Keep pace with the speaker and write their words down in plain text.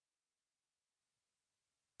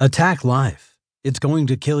Attack life. It's going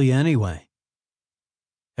to kill you anyway.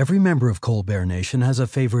 Every member of Colbert Nation has a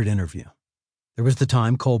favorite interview. There was the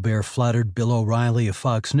time Colbert flattered Bill O'Reilly of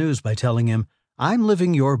Fox News by telling him, "I'm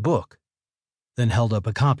living your book," then held up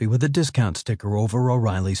a copy with a discount sticker over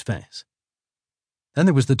O'Reilly's face. Then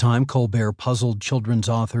there was the time Colbert puzzled children's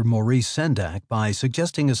author Maurice Sendak by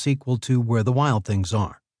suggesting a sequel to Where the Wild Things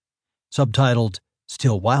Are. Subtitled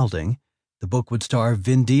Still Wilding, the book would star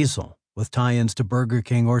Vin Diesel, with tie-ins to Burger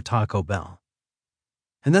King or Taco Bell.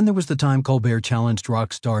 And then there was the time Colbert challenged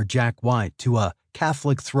rock star Jack White to a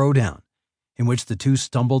Catholic throwdown, in which the two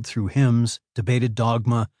stumbled through hymns, debated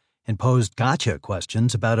dogma, and posed gotcha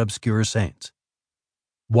questions about obscure saints.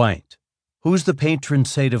 White: "Who's the patron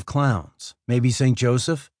saint of clowns? Maybe St.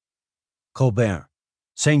 Joseph?" Colbert: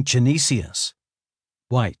 "St. Genesius."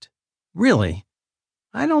 White: "Really?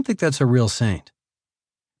 I don't think that's a real saint."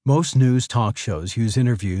 Most news talk shows use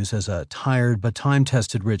interviews as a tired but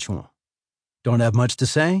time-tested ritual. Don't have much to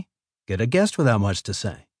say? Get a guest without much to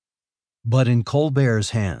say. But in Colbert's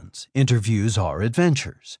hands, interviews are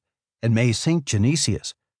adventures, and may St.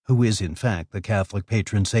 Genesius, who is in fact the Catholic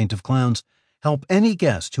patron saint of clowns, help any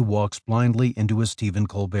guest who walks blindly into a Stephen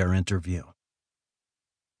Colbert interview.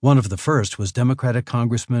 One of the first was Democratic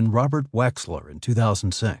Congressman Robert Wexler in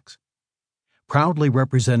 2006. Proudly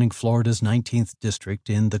representing Florida's 19th District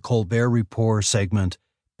in the Colbert Report segment,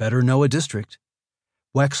 Better Know a District,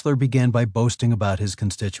 Wexler began by boasting about his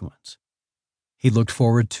constituents. He looked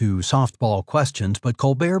forward to softball questions, but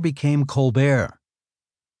Colbert became Colbert.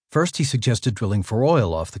 First, he suggested drilling for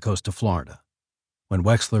oil off the coast of Florida. When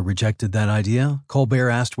Wexler rejected that idea,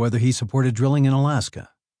 Colbert asked whether he supported drilling in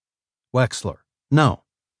Alaska. Wexler: "No."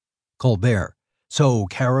 Colbert: "So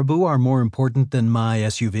caribou are more important than my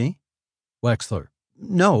SUV?" Wexler: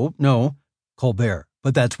 No. Colbert: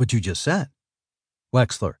 "But that's what you just said."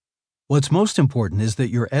 Wexler: "What's most important is that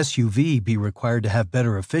your SUV be required to have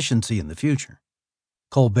better efficiency in the future."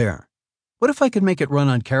 Colbert: "What if I could make it run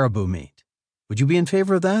on caribou meat? Would you be in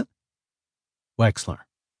favor of that?" Wexler: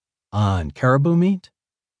 "On caribou meat?"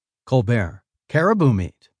 Colbert: "Caribou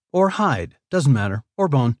meat. Or hide, doesn't matter, or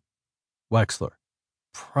bone." Wexler: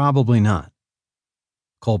 "Probably not."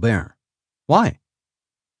 Colbert: "Why?"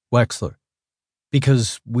 Wexler: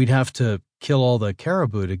 "Because we'd have to kill all the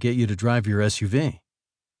caribou to get you to drive your SUV."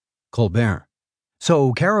 Colbert: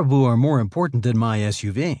 "So caribou are more important than my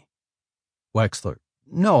SUV?" Wexler: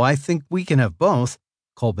 "No, I think we can have both."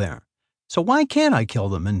 Colbert: "So why can't I kill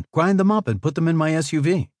them and grind them up and put them in my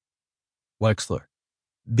SUV?" Wexler: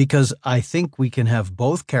 "Because I think we can have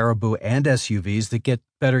both caribou and SUVs that get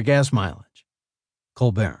better gas mileage."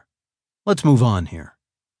 Colbert: "Let's move on here."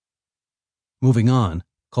 Moving on,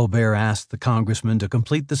 Colbert asked the congressman to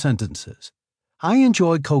complete the sentences. "I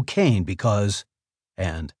enjoy cocaine because,"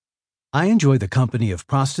 and "I enjoy the company of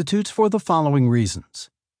prostitutes for the following reasons."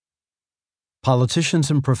 Politicians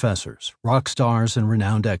and professors, rock stars and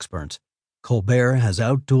renowned experts, Colbert has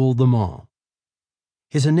outdueled them all.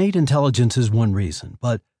 His innate intelligence is one reason,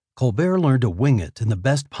 but Colbert learned to wing it in the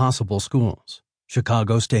best possible schools,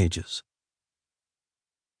 Chicago stages.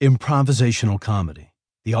 Improvisational comedy,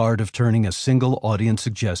 the art of turning a single audience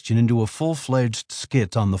suggestion into a full-fledged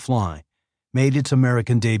skit on the fly, made its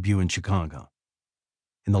American debut in Chicago.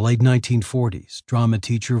 In the late 1940s, drama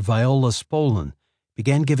teacher Viola Spolin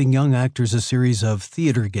began giving young actors a series of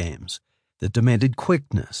theater games that demanded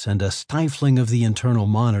quickness and a stifling of the internal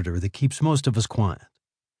monitor that keeps most of us quiet.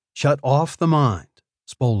 "Shut off the mind,"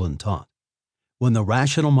 Spolin taught. "When the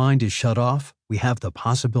rational mind is shut off, we have the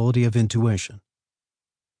possibility of intuition."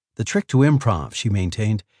 The trick to improv, she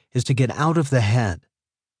maintained, is to get out of the head.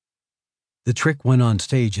 The trick went on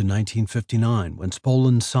stage in 1959 when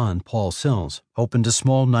Spolin's son, Paul Sills, opened a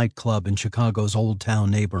small nightclub in Chicago's Old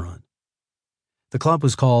Town neighborhood. The club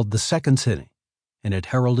was called the Second City, and it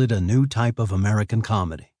heralded a new type of American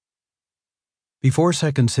comedy. Before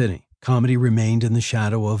Second City, comedy remained in the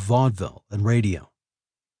shadow of vaudeville and radio.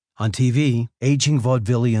 On TV, aging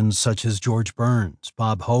vaudevillians such as George Burns,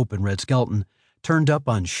 Bob Hope, and Red Skelton turned up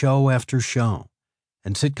on show after show,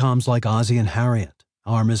 and sitcoms like Ozzie and Harriet,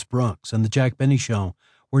 Our Miss Brooks, and The Jack Benny Show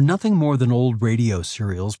were nothing more than old radio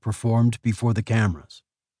serials performed before the cameras.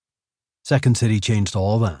 Second City changed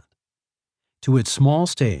all that. To its small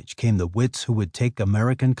stage came the wits who would take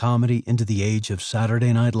American comedy into the age of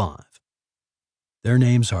Saturday Night Live. Their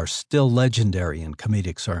names are still legendary in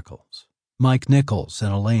comedic circles: Mike Nichols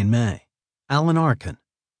and Elaine May, Alan Arkin,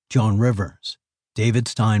 Joan Rivers, David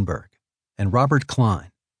Steinberg, and Robert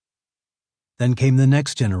Klein. Then came the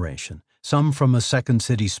next generation, some from a Second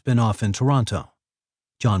City spin-off in Toronto: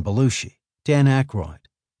 John Belushi, Dan Aykroyd,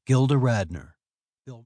 Gilda Radner,